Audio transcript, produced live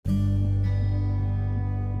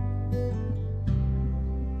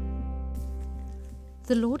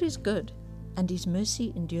The Lord is good, and His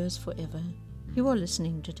mercy endures forever. You are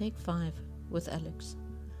listening to Take 5 with Alex.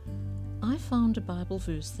 I found a Bible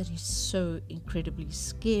verse that is so incredibly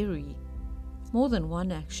scary. More than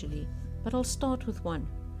one actually, but I'll start with one.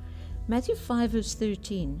 Matthew 5 verse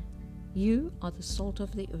 13. You are the salt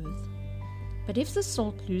of the earth. But if the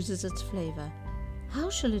salt loses its flavor, how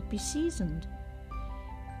shall it be seasoned?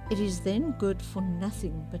 It is then good for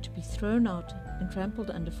nothing but to be thrown out and trampled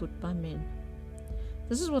underfoot by men.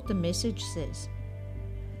 This is what the Message says.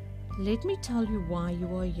 Let me tell you why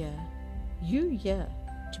you are here. You here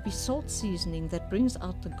to be salt seasoning that brings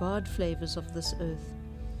out the God flavors of this earth.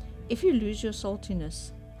 If you lose your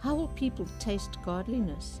saltiness, how will people taste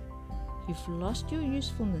godliness? You've lost your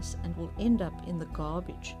usefulness and will end up in the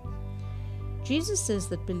garbage. Jesus says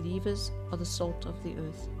that believers are the salt of the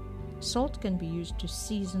earth. Salt can be used to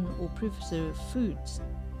season or preserve foods.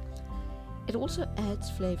 It also adds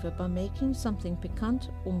flavor by making something piquant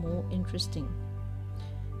or more interesting.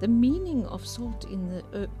 The meaning of salt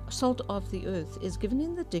of the earth is given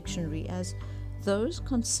in the dictionary as those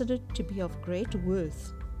considered to be of great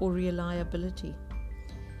worth or reliability.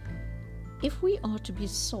 If we are to be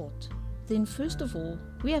salt, then first of all,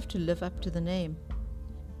 we have to live up to the name.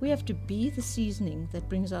 We have to be the seasoning that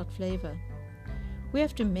brings out flavor. We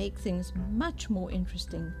have to make things much more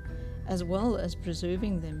interesting, as well as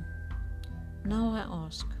preserving them. Now I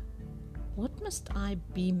ask, what must I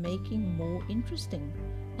be making more interesting?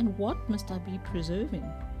 And what must I be preserving?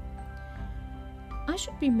 I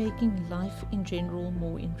should be making life in general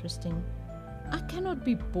more interesting. I cannot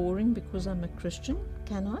be boring because I'm a Christian,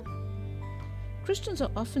 can I? Christians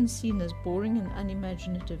are often seen as boring and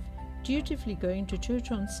unimaginative, dutifully going to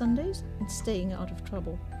church on Sundays and staying out of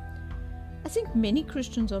trouble. I think many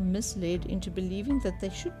Christians are misled into believing that they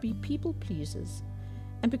should be people pleasers,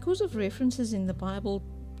 and because of references in the Bible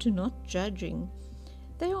to not judging,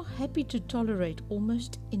 they are happy to tolerate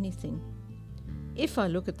almost anything. If I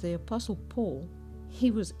look at the Apostle Paul,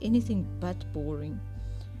 he was anything but boring.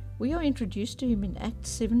 We are introduced to him in Acts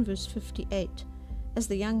 7 verse 58 as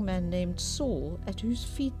the young man named Saul, at whose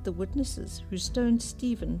feet the witnesses who stoned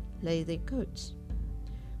Stephen lay their coats.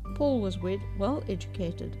 Paul was well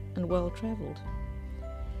educated and well traveled.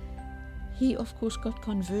 He of course got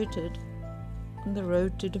converted on the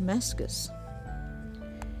road to Damascus.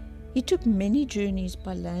 He took many journeys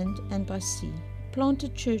by land and by sea,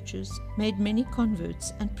 planted churches, made many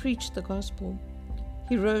converts, and preached the gospel.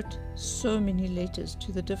 He wrote so many letters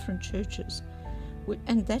to the different churches,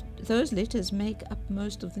 and those letters make up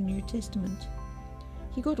most of the New Testament.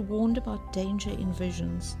 He got warned about danger in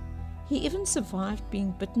visions. He even survived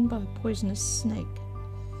being bitten by a poisonous snake.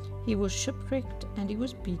 He was shipwrecked and he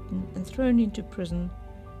was beaten and thrown into prison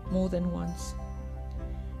more than once.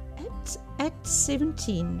 Acts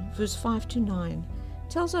 17 verse 5 to 9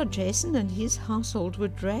 tells how Jason and his household were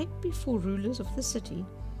dragged before rulers of the city.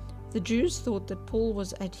 The Jews thought that Paul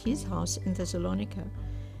was at his house in Thessalonica,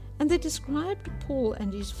 and they described Paul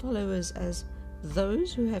and his followers as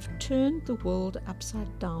those who have turned the world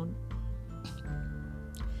upside down.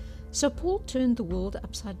 So Paul turned the world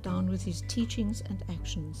upside down with his teachings and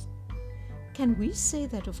actions. Can we say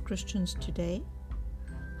that of Christians today?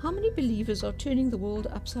 How many believers are turning the world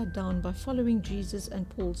upside down by following Jesus and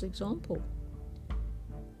Paul's example?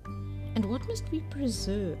 And what must we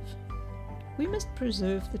preserve? We must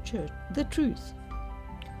preserve the truth.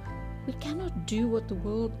 We cannot do what the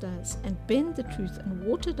world does and bend the truth and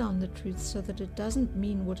water down the truth so that it doesn't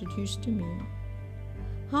mean what it used to mean.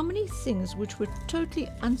 How many things which were totally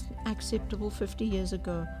unacceptable 50 years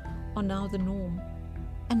ago are now the norm?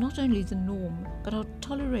 And not only the norm, but are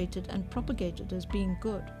tolerated and propagated as being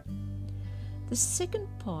good. The second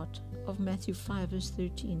part of Matthew 5 verse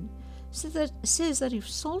 13 says that if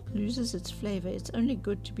salt loses its flavor, it's only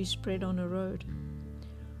good to be spread on a road.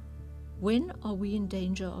 When are we in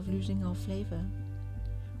danger of losing our flavor?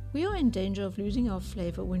 We are in danger of losing our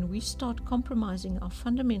flavor when we start compromising our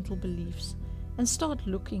fundamental beliefs and start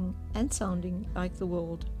looking and sounding like the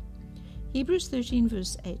world. Hebrews 13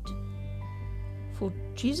 verse 8. For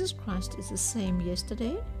Jesus Christ is the same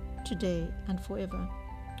yesterday, today, and forever.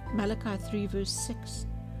 Malachi 3 verse 6.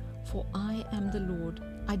 For I am the Lord,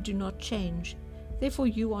 I do not change. Therefore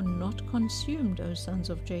you are not consumed, O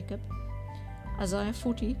sons of Jacob. Isaiah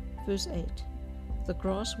 40 verse 8. The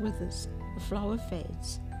grass withers, the flower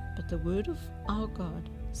fades, but the word of our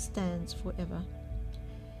God stands forever.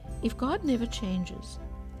 If God never changes,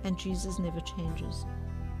 and Jesus never changes,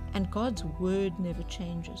 and God's word never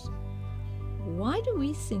changes, why do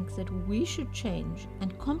we think that we should change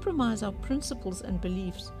and compromise our principles and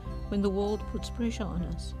beliefs when the world puts pressure on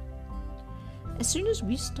us? As soon as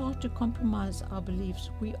we start to compromise our beliefs,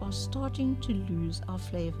 we are starting to lose our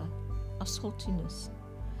flavor, our saltiness,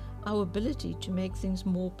 our ability to make things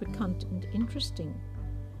more piquant and interesting.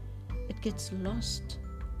 It gets lost,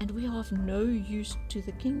 and we are of no use to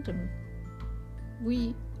the kingdom.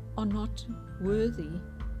 We are not worthy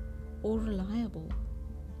or reliable.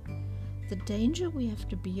 The danger we have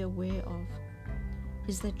to be aware of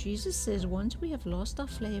is that Jesus says once we have lost our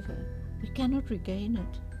flavor, we cannot regain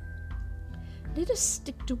it. Let us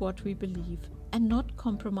stick to what we believe and not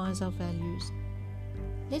compromise our values.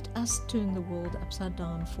 Let us turn the world upside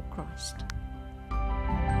down for Christ.